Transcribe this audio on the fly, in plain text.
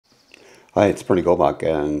Hi, it's Bernie Goldbach,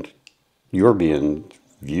 and you're being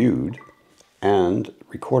viewed and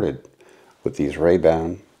recorded with these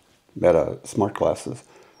Ray-Ban Meta smart glasses.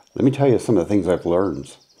 Let me tell you some of the things I've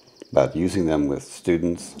learned about using them with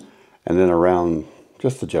students and then around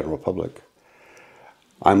just the general public.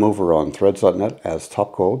 I'm over on threads.net as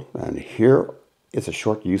Topcold, and here is a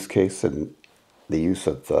short use case in the use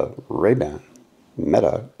of the Ray-Ban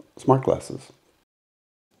Meta smart glasses.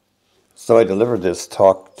 So I delivered this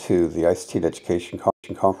talk to the ICT and Education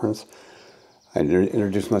Conference. I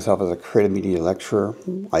introduced myself as a creative media lecturer.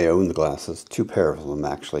 I own the glasses, 2 pairs of them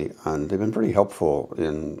actually, and they've been pretty helpful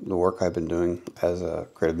in the work I've been doing as a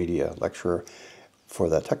creative media lecturer for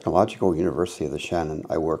the Technological University of the Shannon.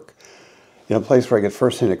 I work in a place where I get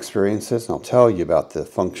first-hand experiences, and I'll tell you about the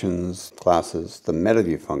functions, classes, the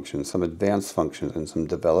MetaView functions, some advanced functions, and some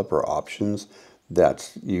developer options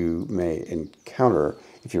that you may encounter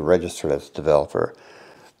if you're registered as a developer.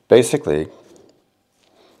 Basically,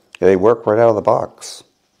 they work right out of the box,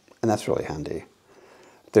 and that's really handy.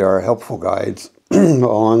 There are helpful guides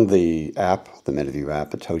on the app, the MetaView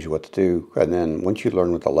app, that tells you what to do, and then once you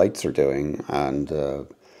learn what the lights are doing and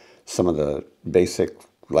some of the basic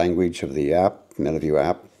language of the app, MetaView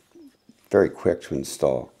app, very quick to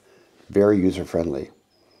install, very user-friendly,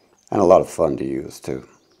 and a lot of fun to use too.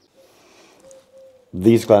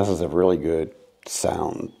 These glasses have really good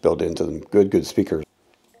sound built into them, good speakers.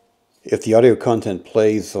 If the audio content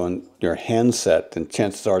plays on your handset, then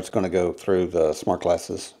chances are it's going to go through the smart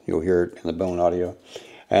glasses. You'll hear it in the bone audio.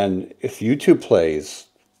 And if YouTube plays,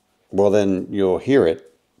 well then you'll hear it,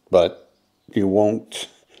 but you won't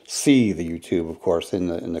see the YouTube, of course, in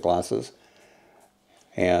the glasses.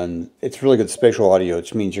 And it's really good spatial audio,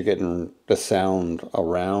 which means you're getting the sound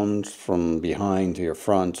around from behind to your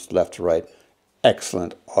front, left to right.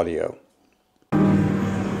 Excellent audio.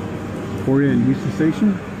 We're in Heuston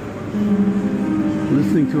Station,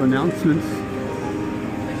 listening to announcements,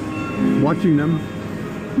 watching them.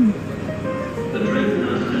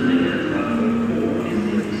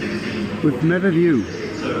 With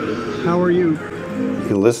MetaView, how are you? You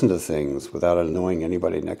can listen to things without annoying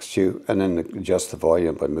anybody next to you, and then adjust the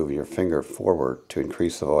volume by moving your finger forward to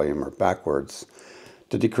increase the volume or backwards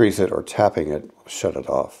to decrease it, or tapping it, shut it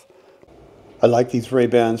off. I like these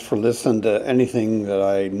Ray-Bans for listening to anything that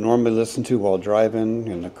I normally listen to while driving,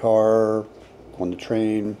 in the car, on the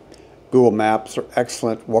train. Google Maps are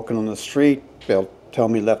excellent. Walking on the street, they'll tell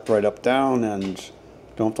me left, right, up, down, and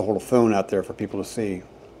don't have to hold a phone out there for people to see.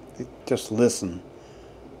 Just listen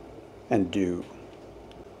and do.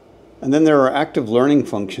 And then there are active learning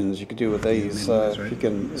functions you can do with these. You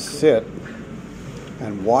can sit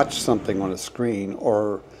and watch something on a screen,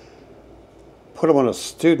 or put them on a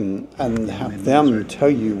student and have them tell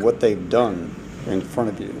you what they've done in front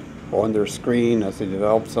of you on their screen as they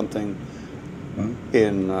develop something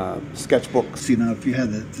in sketchbooks. See, now if you had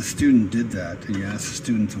the student did that and you asked the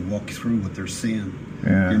student to walk through what they're seeing,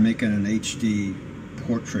 you're making an HD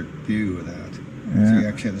portrait view of that. So you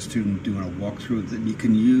actually have the student doing a walkthrough that you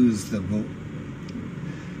can use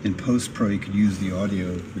in Post Pro. You could use the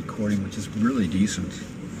audio recording, which is really decent.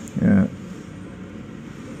 Yeah.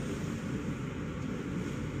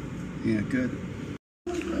 Yeah, good.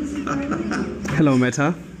 Hello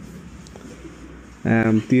Meta.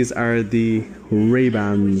 These are the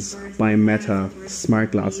Ray-Bans by Meta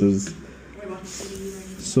smart glasses.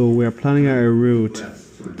 So we're planning our route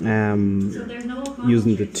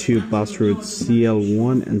using the 2 bus routes,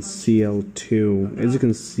 CL1 and CL2. As you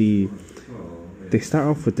can see, they start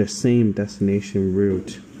off with the same destination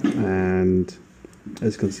route, and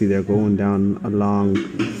as you can see, they're going down along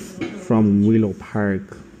from Willow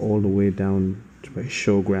Park all the way down to my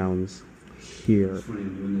showgrounds here.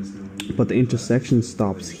 But the intersection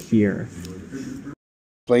stops here.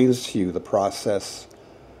 Explains to you the process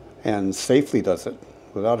and safely does it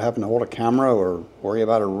without having to hold a camera or worry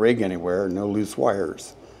about a rig anywhere, no loose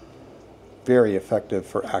wires. Very effective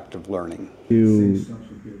for active learning.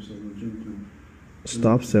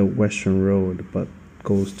 Stops at Western Road but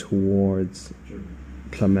goes towards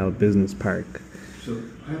Clamel Business Park. So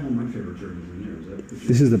I have one of my favorite journeys in here.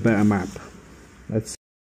 This is the better map. That's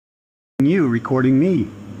you recording me.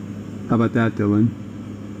 How about that, Dylan?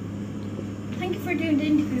 Thank you for doing the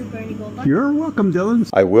interview, Bernie Goldbach. You're welcome, Dylan.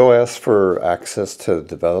 I will ask for access to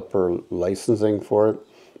developer licensing for it,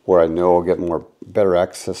 where I know I'll get better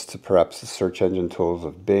access to perhaps the search engine tools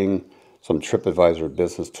of Bing, some TripAdvisor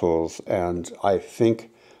business tools, and I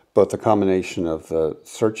think both the combination of the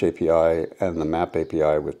search API and the map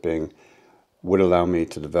API with Bing would allow me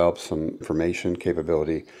to develop some information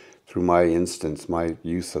capability through my instance, my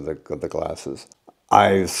use of the glasses.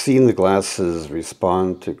 I've seen the glasses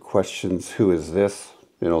respond to questions, who is this?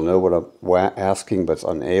 It'll know what I'm asking, but it's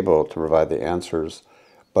unable to provide the answers.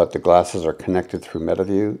 But the glasses are connected through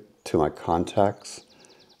MetaView to my contacts,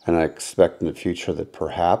 and I expect in the future that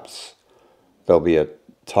perhaps there'll be a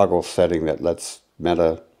toggle setting that lets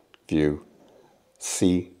MetaView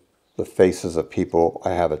see the faces of people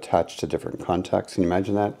I have attached to different contacts. Can you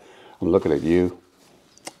imagine that? I'm looking at you,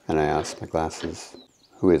 and I ask my glasses,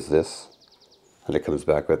 who is this? And it comes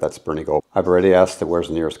back with, that's Bernie Gold. I've already asked it where's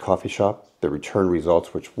the nearest coffee shop. The return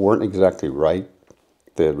results, which weren't exactly right,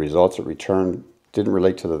 the results it returned didn't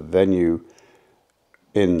relate to the venue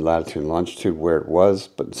in latitude and longitude where it was,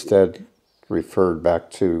 but instead referred back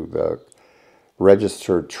to the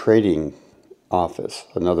registered trading office,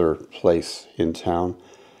 another place in town.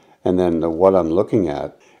 And then what I'm looking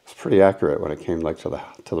at is pretty accurate when it came like to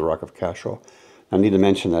the Rock of Cashel. I need to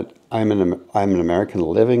mention that I'm an American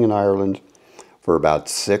living in Ireland. For about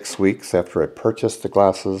 6 weeks after I purchased the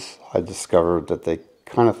glasses, I discovered that they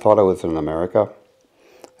kind of thought I was in America,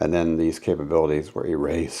 and then these capabilities were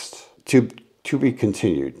erased. To be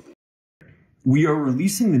continued. We are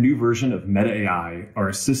releasing the new version of Meta.ai, our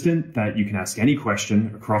assistant that you can ask any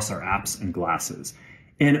question across our apps and glasses.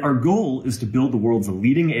 And our goal is to build the world's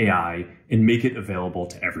leading AI and make it available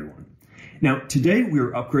to everyone. Now, today we are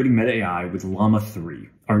upgrading Meta.ai with Llama 3,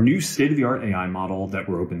 our new state-of-the-art AI model that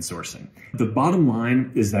we're open sourcing. The bottom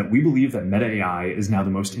line is that we believe that Meta.ai is now the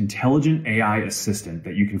most intelligent AI assistant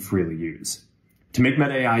that you can freely use. To make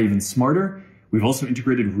Meta.ai even smarter, we've also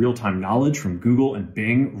integrated real-time knowledge from Google and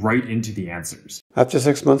Bing right into the answers. After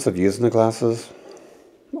 6 months of using the glasses,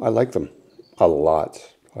 I like them a lot.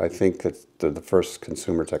 I think that they're the first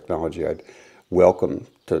consumer technology I'd welcome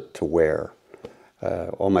to wear.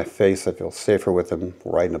 On my face, I feel safer with them,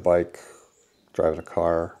 riding a bike, driving a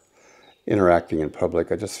car, interacting in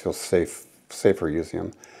public. I just feel safer using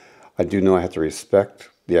them. I do know I have to respect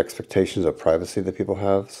the expectations of privacy that people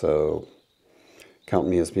have, so count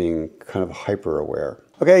me as being kind of hyper aware.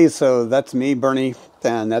 Okay, so that's me, Bernie,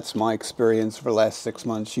 and that's my experience for the last 6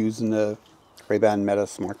 months using the Ray-Ban Meta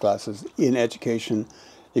smart glasses in education.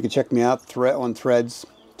 You can check me out on Threads.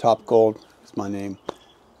 Top Gold is my name.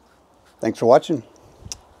 Thanks for watching.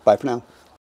 Bye for now.